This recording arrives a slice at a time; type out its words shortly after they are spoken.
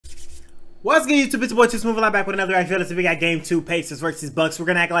What's good, YouTube? It's your boy TooSmooveEli back with another reaction. We got game 2, Pacers versus Bucks. We're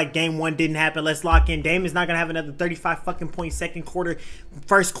gonna act like game 1 didn't happen. Let's lock in. Dame is not gonna have another 35 fucking point second quarter,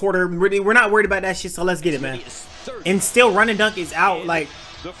 first quarter. We're not worried about that shit, so let's get it, man. And still, run and dunk is out. Like,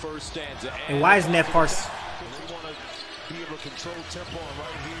 and why is Ned Parse?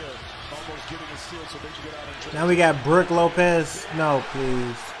 Now we got Brook Lopez. No,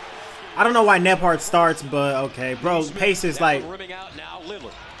 please. I don't know why Nebhart starts, but okay, bro. Pacers like.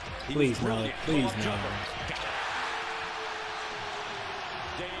 Please no, please no.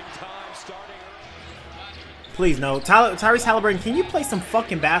 Please no. Tyrese Halliburton, can you play some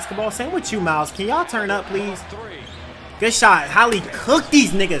fucking basketball? Same with you, Miles. Can y'all turn up, please? Good shot. Holly, cook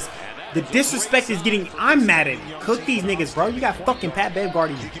these niggas. The disrespect is getting. I'm mad at it. Cook these niggas, bro. You got fucking Pat Bev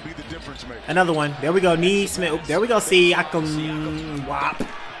guarding you. Another one. There we go. Knee Smith. There we go. See, I can whop.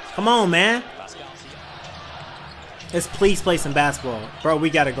 Come on, man. Let's please play some basketball. Bro, we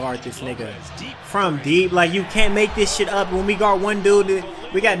gotta guard this nigga. From deep. Like, you can't make this shit up. When we guard one dude,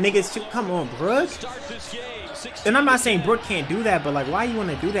 we got niggas too. Come on, Brook. And I'm not saying Brook can't do that, but like, why you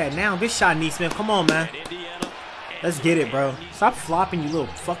wanna do that now? Good shot, Knee Smith. Come on, man. Let's get it, bro. Stop flopping, you little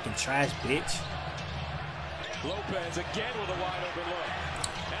fucking trash bitch.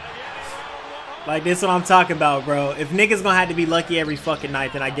 Like, this is what I'm talking about, bro. If niggas gonna have to be lucky every fucking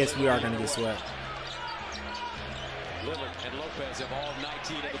night, then I guess we are gonna get swept.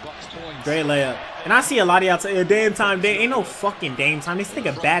 Great layup. And I see a lot of y'all say, Dame time. There ain't no fucking Dame time. This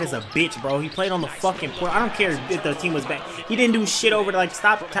nigga bad as a bitch, bro. He played on the fucking court. I don't care if the team was bad. He didn't do shit over there. Like,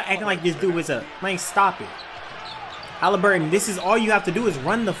 stop acting like this dude was a... Man, stop it. Halliburton, this is all you have to do is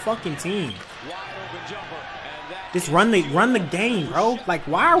run the fucking team. Just run the game, bro. Like,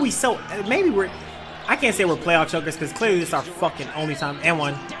 why are we so... Maybe we're... I can't say we're playoff chokers because clearly this is our fucking only time. And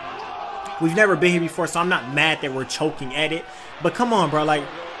one. We've never been here before, so I'm not mad that we're choking at it. But come on, bro. Like,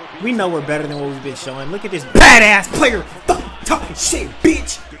 we know we're better than what we've been showing. Look at this badass player fucking talking shit,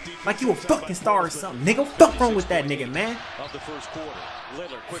 bitch. Like you a fucking star or something, nigga. What the fuck wrong with that nigga, man?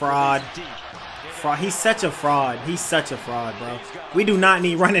 Fraud. Fraud. He's such a fraud. He's such a fraud, bro. We do not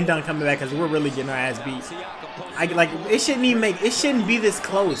need run and dunk coming back because we're really getting our ass beat. Like, it shouldn't even make... It shouldn't be this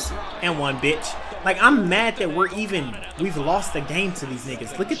close. And one, bitch. Like, I'm mad that we've lost the game to these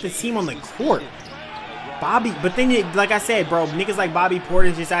niggas. Look at the team on the court. Bobby, but then, like I said, bro, niggas like Bobby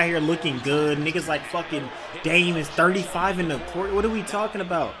Porter's just out here looking good. Niggas like fucking Dame is 35 in the court. What are we talking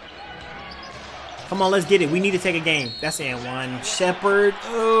about? Come on, let's get it. We need to take a game. That's and one. Shepard.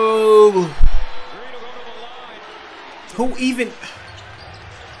 Oh. Who even...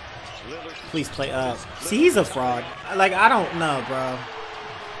 Please play up. See, he's a fraud. Like, I don't know, bro.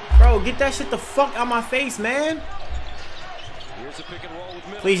 Bro, get that shit the fuck out my face, man.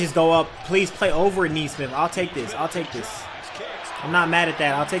 Please just go up. Please play over Knee Smith. I'll take this. I'll take this. I'm not mad at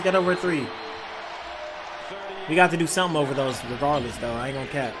that. I'll take that over 3. We got to do something over those regardless, though. I ain't gonna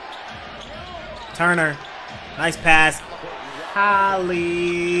cap. Turner. Nice pass.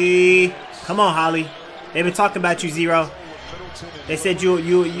 Holly. Come on, Holly. They've been talking about you, Zero. They said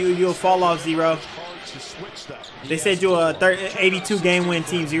you'll fall off, Zero. They said you're a 82 game win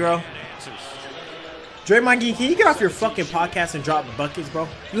team, Zero. Draymond, can you get off your fucking podcast and drop buckets, bro?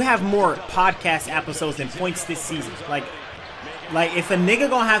 You have more podcast episodes than points this season. Like if a nigga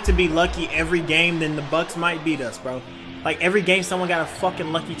gonna have to be lucky every game, then the Bucks might beat us, bro. Like every game, someone got a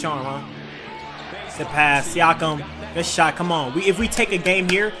fucking lucky charm, huh? The pass, Siakam, good shot. Come on, if we take a game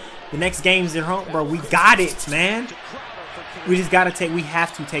here, the next game's at home, bro. We got it, man. We just gotta take. We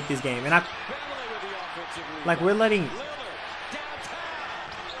have to take this game, and we're letting.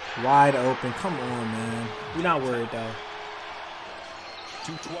 Wide open. Come on, man. We're not worried, though.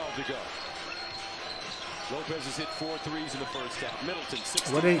 2:12 to go. Lopez has hit 4 threes in the first half. Middleton,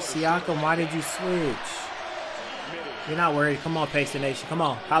 6. What did Siakam? Why did you switch? You're not worried. Come on, Pacer Nation. Come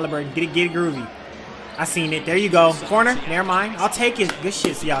on. Halliburton. Get it groovy. I seen it. There you go. Corner. Never mind. I'll take it. Good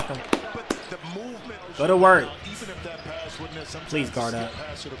shit, Siakam. Go to work. Please guard up.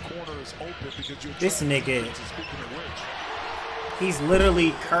 This nigga. He's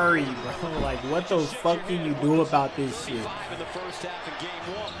literally Curry, bro. Like, what the fuck can you do about this shit?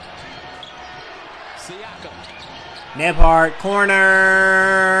 Nebhart,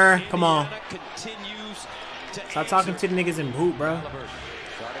 corner. Come on. Stop talking to the niggas in hoop, bro.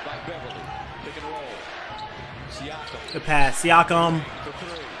 Good pass. Siakam.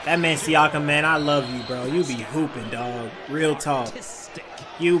 That man Siakam, man, I love you, bro. You be hooping, dog. Real talk.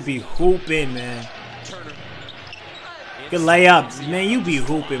 You be hooping, man. Good layup. Man, you be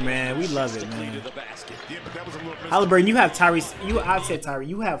hooping, man. We love it, man. Halliburton, you have Tyrese. I said Tyrese.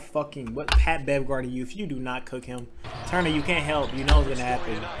 You have fucking what Pat Bev guarding you. If you do not cook him, Turner, you can't help. You know what's gonna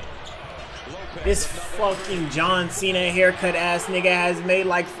happen. This fucking John Cena haircut ass nigga has made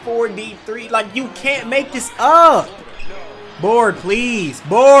like 4 deep 3. Like, you can't make this up. Board, please.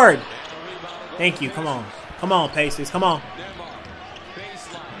 Board. Thank you. Come on. Come on, Pacers. Come on.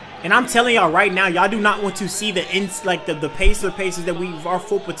 And I'm telling y'all right now, y'all do not want to see the Pacers that we are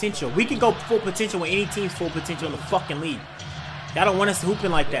full potential. We can go full potential with any team's full potential in the fucking league. Y'all don't want us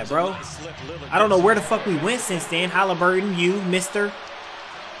hooping like that, bro. I don't know where the fuck we went since then. Halliburton, you, mister.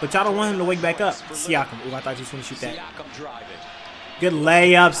 But y'all don't want him to wake back up. Siakam. Ooh, I thought you was going to shoot that. Good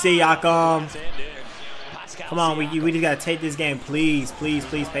layup, Siakam. Come on, we just got to take this game. Please, please,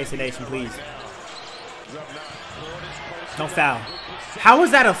 please, Pacer Nation, please. Don't foul. How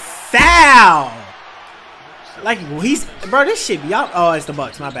is that a foul? Like, bro, this shit, y'all. Oh, it's the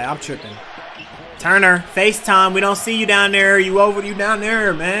Bucks. My bad. I'm tripping. Turner, FaceTime. We don't see you down there. You down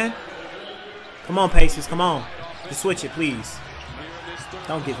there, man. Come on, Pacers. Come on. Just switch it, please.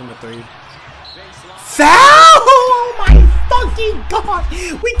 Don't give him a 3. Foul! Oh my fucking god!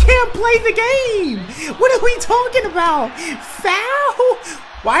 We can't play the game! What are we talking about? Foul?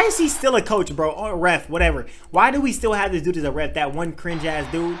 Why is he still a coach, bro? Or a ref, whatever. Why do we still have this dude as a ref? That one cringe ass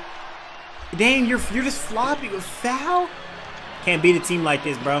dude. Damn, you're just floppy with foul? Can't beat a team like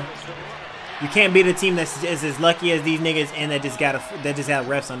this, bro. You can't beat a team that's as lucky as these niggas and that just got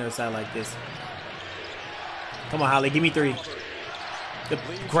refs on their side like this. Come on, Holly, give me 3.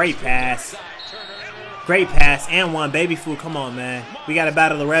 Great pass. Great pass and 1. Baby food. Come on, man. We got to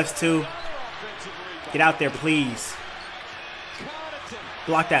battle the refs too. Get out there, please.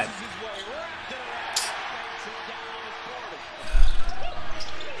 Block that.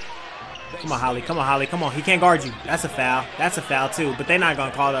 Come on, Holly. Come on, Holly. Come on. He can't guard you. That's a foul. That's a foul too. But they're not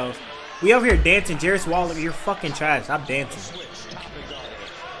going to call those. We over here dancing. Jarris Waller, you're fucking trash. Stop dancing.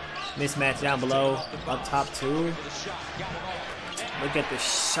 Mismatch down below. Up top too. Look at the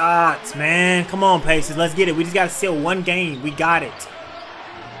shots, man. Come on, Pacers. Let's get it. We just got to seal 1 game. We got it.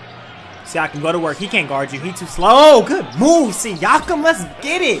 Siakam, go to work. He can't guard you. He too slow. Good move, Siakam. Let's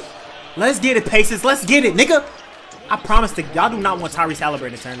get it. Let's get it, Pacers. Let's get it, nigga. I promise to y'all do not want Tyrese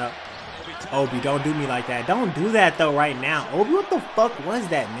Halliburton to turn up. Obi, don't do me like that. Don't do that, though, right now. Obi, what the fuck was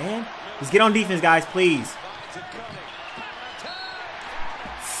that, man? Let's get on defense, guys, please.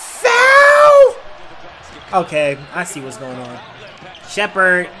 Foul! Okay, I see what's going on.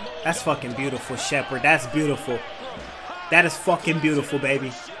 Shepard, that's fucking beautiful, Shepard. That's beautiful. That is fucking beautiful,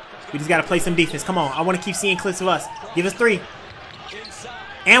 baby. We just got to play some defense. Come on. I want to keep seeing clips of us. Give us 3.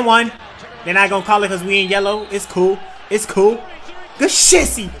 And 1. They're not going to call it because we in yellow. It's cool. It's cool. Good shit,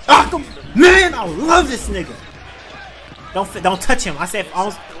 Siakam. Man, I love this nigga. Don't touch him. I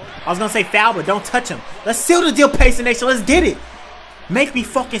was going to say foul, but don't touch him. Let's seal the deal, Pacer Nation. Let's get it. Make me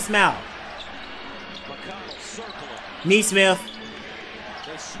fucking smile. Neesmith.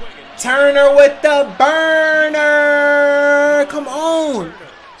 Turner with the burner. Come on.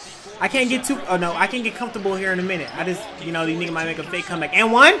 I can't get too. Oh no, I can get comfortable here in a minute. I just, you know, these niggas might make a fake comeback.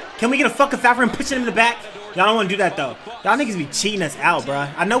 And 1. Can we get a fucking foul for him pushing him in the back? Y'all don't want to do that though. Y'all niggas be cheating us out, bro.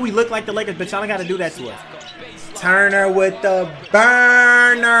 I know we look like the Lakers, but y'all don't got to do that to us. Turner with the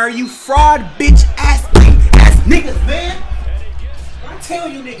burner. You fraud, bitch ass niggas, man. I tell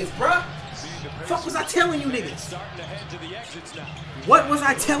you niggas, bro. Fuck was I telling you niggas? What was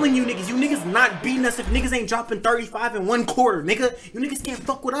I telling you niggas? You niggas not beating us if niggas ain't dropping 35 in 1 quarter, nigga. You niggas can't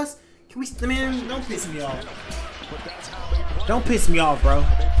fuck with us. Can we, man, don't piss me off. Don't piss me off, bro.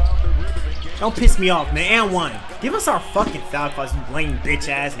 Don't piss me off, man. And 1. Give us our fucking foul calls, you lame bitch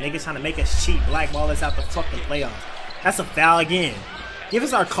ass niggas trying to make us cheat, blackball us out the fucking playoffs. That's a foul again. Give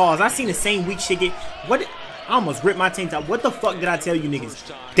us our calls. I seen the same weak shit get. What? I almost ripped my tank top. What the fuck did I tell you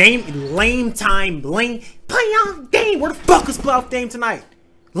niggas? Dame, lame time, lame. Playoff Dame. Where the fuck was playoff Dame tonight?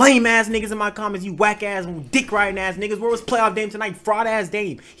 Lame ass niggas in my comments, you whack ass, dick riding ass niggas. Where was playoff Dame tonight? Fraud ass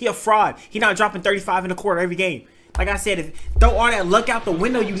Dame. He a fraud. He not dropping 35 in a quarter every game. Like I said, if throw all that luck out the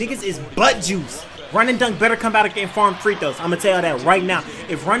window, you niggas is butt juice. Run and Dunk better come back and farm free throws. I'm gonna tell you that right now.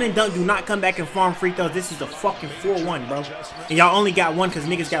 If Run and Dunk do not come back and farm free throws, this is the fucking 4-1, bro. And y'all only got 1 because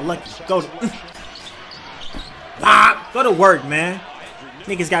niggas got lucky. Go to go to work, man.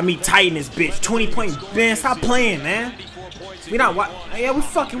 Niggas got me tight in this bitch. 20-point, man. Stop playing, man. We not watch. Yeah,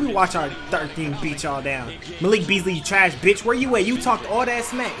 we watch our 13 beat y'all down. Malik Beasley, you trash bitch. Where you at? You talked all that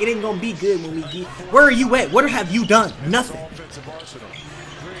smack. It ain't gonna be good when we get. Where are you at? What have you done? Nothing.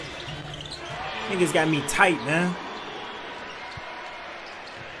 Niggas got me tight, man.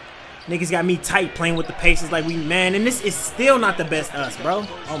 Niggas got me tight playing with the Pacers like we, man. And this is still not the best us, bro.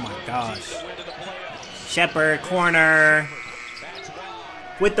 Oh my gosh. Shepard, corner.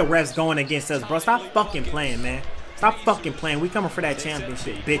 With the refs going against us, bro. Stop fucking playing, man. Stop fucking playing. We coming for that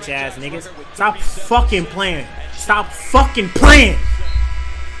championship, bitch ass niggas. Stop fucking playing. Stop fucking playing.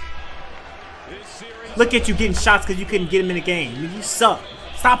 Look at you getting shots because you couldn't get him in the game. You suck.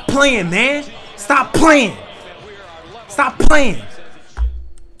 Stop playing, man. Stop playing. Stop playing.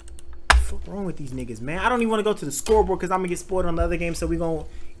 What's wrong with these niggas, man? I don't even want to go to the scoreboard because I'm going to get spoiled on the other game. So we going to,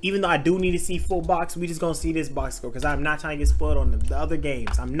 even though I do need to see full box, we just going to see this box score because I'm not trying to get spoiled on the other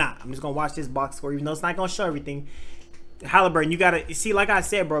games. I'm not. I'm just going to watch this box score even though it's not going to show everything. Halliburton, you got to see, like I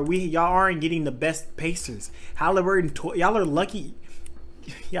said, bro, y'all aren't getting the best Pacers. Halliburton, y'all are lucky.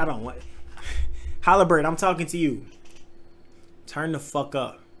 Y'all don't want. Halliburton, I'm talking to you. Turn the fuck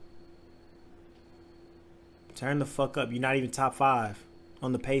up. Turn the fuck up. You're not even top 5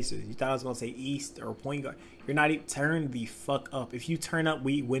 on the Pacers. You thought I was going to say East or point guard. You're not even. Turn the fuck up. If you turn up,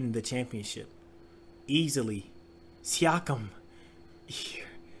 we win the championship. Easily. Siakam.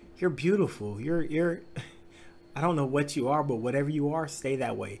 You're beautiful. You're I don't know what you are, but whatever you are, stay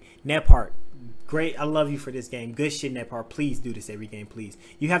that way. Nepart. Great. I love you for this game. Good shit, Nepart. Please do this every game, please.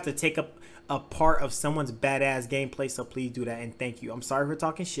 You have to take up a part of someone's badass gameplay, so please do that, and thank you. I'm sorry for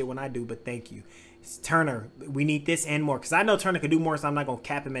talking shit when I do, but thank you. It's Turner, we need this and more, because I know Turner could do more, so I'm not going to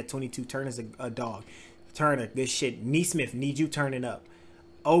cap him at 22. Turner's a dog. Turner, good shit. Neesmith, need you turning up.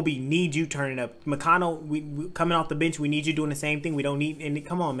 Obi, need you turning up. McConnell, we coming off the bench, we need you doing the same thing. We don't need, and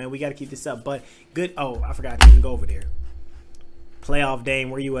come on, man, we got to keep this up. But good, oh, I forgot to even go over there. Playoff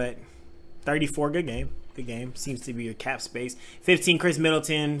Dame, where you at? 34, good game. Good game. Seems to be your cap space. 15, Chris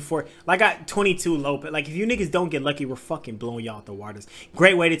Middleton. I got 22 Lopez. Like, if you niggas don't get lucky, we're fucking blowing y'all out the waters.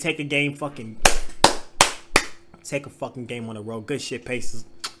 Great way to take a game. Take a fucking game on the road. Good shit, Pacers.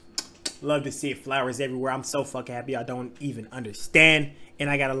 Love to see it. Flowers everywhere. I'm so fucking happy. I don't even understand. And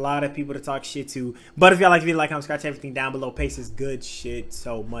I got a lot of people to talk shit to. But if y'all like the video, like, comment, scratch everything down below. Pacers, good shit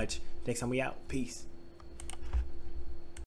so much. Next time we out. Peace.